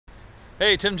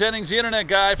Hey, Tim Jennings, the internet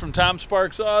guy from Tom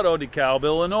Sparks Auto, Dekalb,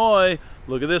 Illinois.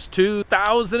 Look at this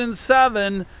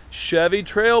 2007 Chevy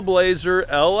Trailblazer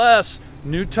LS.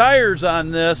 New tires on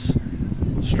this.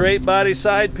 Straight body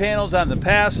side panels on the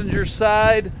passenger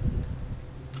side.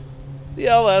 The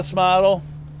LS model.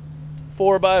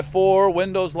 4x4,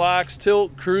 windows, locks,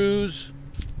 tilt, cruise.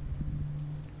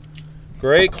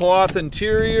 Gray cloth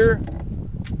interior.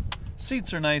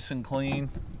 Seats are nice and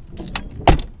clean.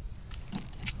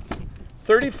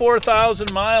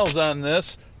 34,000 miles on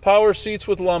this. Power seats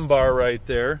with lumbar right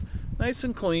there. Nice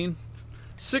and clean.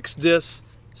 6-disc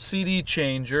CD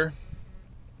changer.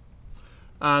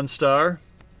 OnStar.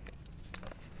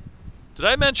 Did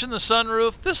I mention the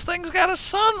sunroof? This thing's got a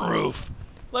sunroof.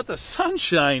 Let the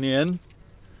sunshine in.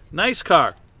 Nice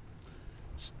car.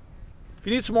 If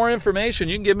you need some more information,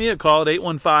 you can give me a call at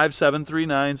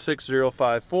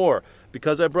 815-739-6054.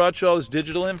 Because I brought you all this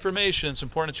digital information, it's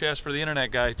important to ask for the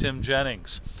internet guy, Tim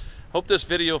Jennings. Hope this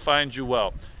video finds you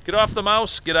well. Get off the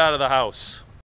mouse, get out of the house.